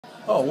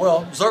Oh,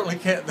 well, certainly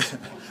can't.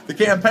 The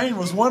campaign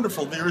was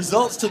wonderful. The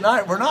results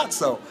tonight were not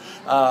so.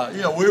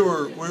 We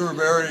were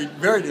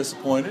very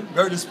disappointed,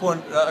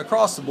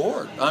 across the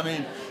board. I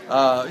mean,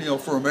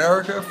 for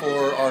America,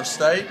 for our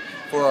state,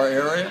 for our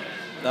area.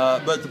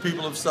 But the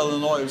people of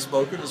Southern Illinois have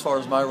spoken as far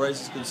as my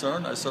race is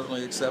concerned. I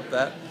certainly accept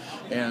that,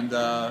 and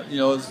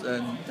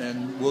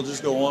and we'll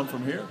just go on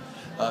from here.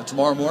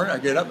 Tomorrow morning, I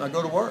get up and I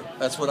go to work.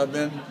 That's what I've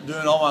been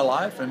doing all my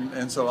life,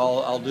 and so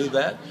I'll do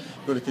that.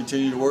 I'm going to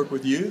continue to work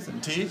with youth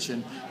and teach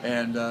and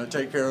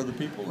take care of the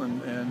people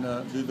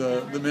and do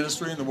the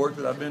ministry and the work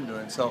that I've been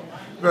doing. So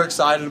very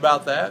excited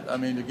about that. I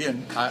mean,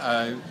 again,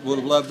 I would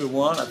have loved to have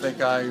won. I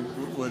think I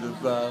would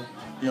have, I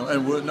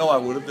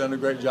would have done a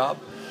great job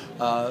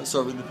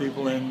serving the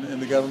people in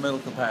the governmental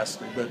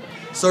capacity. But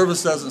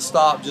service doesn't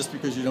stop just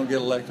because you don't get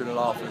elected in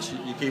office.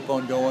 You keep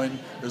on going.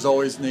 There's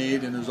always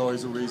need and there's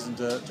always a reason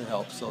to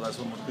help. So that's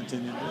what I'm going to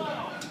continue to do.